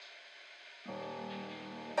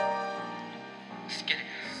Skid it.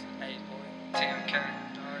 Hey, boy. TMK.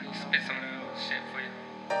 Spit some of that old shit for you.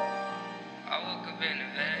 I woke up in the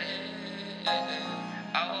bed.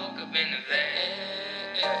 I woke up in the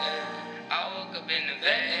bed. I woke up in the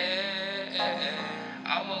bed.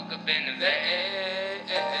 I woke up in the bed.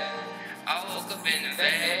 I woke up in the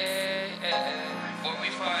bed. Where we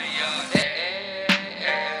party all day.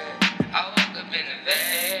 I woke up in the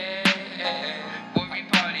bed. Where we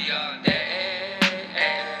party all day.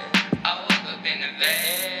 I woke up in the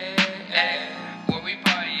bed. Where we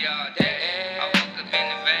party all day. I woke up in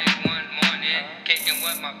the bed one morning, kicking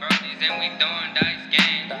with my brodies and we doing dice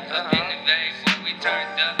games. Up in the bed where we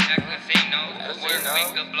turned up at casinos, where we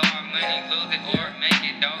could blow our money, lose it or make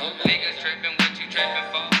it though. Niggas tripping, what you tripping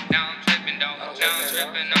for? Now I'm tripping though. Now I'm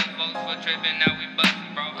tripping on folks for tripping. Now we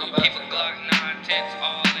bustin', bro. Keep a Glock 9 tips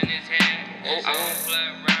all in his head. I don't play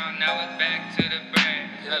around. Now it's back to the bread.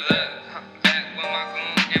 Look, back with my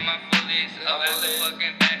goons and my fullies. Up at the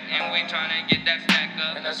fucking back, and we tryna get that stack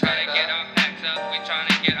up. Tryna get our packs up. We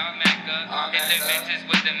tryna get our Mac up. Hit the bitches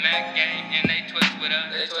with the Mac game, and they twist with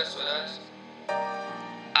us.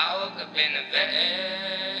 I woke up in the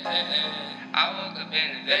bed. I woke up in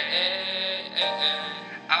the bed.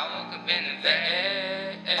 I woke up in the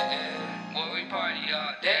bed. Where we party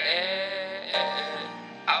all day.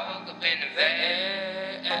 I woke up in the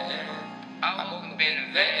bed. I woke up in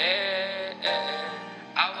the bed.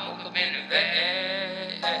 I woke up in the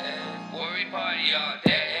bed. Where we party all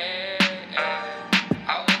day. I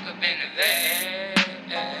woke up in the bed.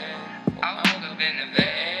 I woke up in the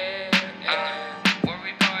bed. Where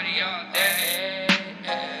we party all day.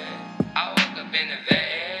 I woke up in the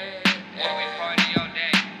bed. Where we party all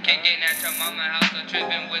day. Kicking at your mama house or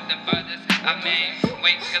tripping with the brothers. I mean,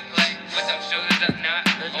 we could play with them shooters up not.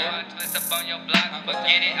 Or I twist up on your block.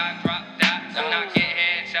 Forget it, I drop dots. I'm not getting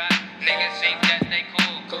headshots. Niggas think that they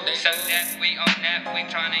cool. Suck that, we on that. We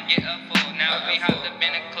tryna get a fool. Now we hopped up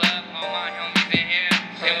in a club. All my homies in here.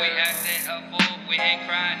 And we acting a fool. We ain't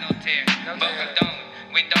crying no tears. But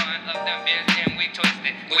we throwing up them beers and we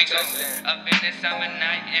twisted. We go up in the summer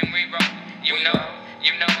night and we roll. You know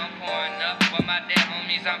I'm pouring up for my dead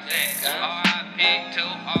homies. I'm saying R.I.P. to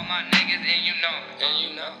all my niggas and you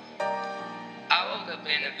know. I woke up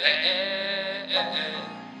in the bed.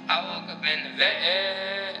 I woke up in the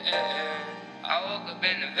bed. I woke up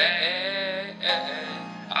in the bed.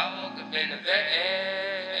 I woke up in the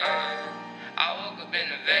bed. I woke up in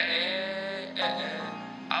the bed.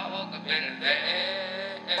 I woke up in the bed.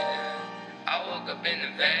 I woke up in the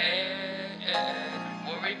bed.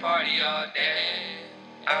 Where we party all day.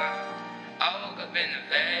 I woke up in the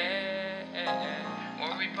bed.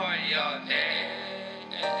 Where we party all day.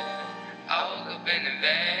 I woke up in the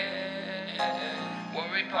bed. Where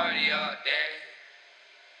we party all day.